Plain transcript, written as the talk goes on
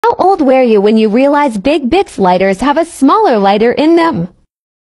How old were you when you realized big VIDS lighters have a smaller lighter in them?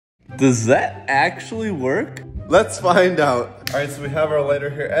 Does that actually work? Let's find out. All right, so we have our lighter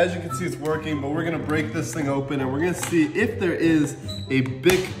here. As you can see, it's working, but we're gonna break this thing open and we're gonna see if there is a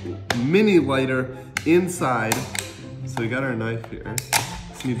big mini lighter inside. So we got our knife here.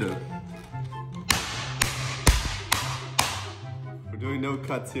 Just need to... We're doing no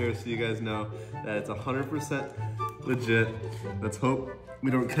cuts here, so you guys know that it's 100% legit. Let's hope we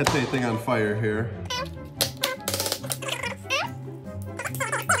don't catch anything on fire here.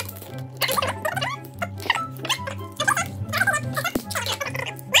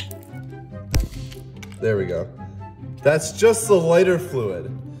 There we go. That's just the lighter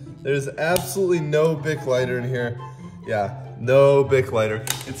fluid. There's absolutely no Bic lighter in here. Yeah, no Bic lighter.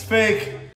 It's fake.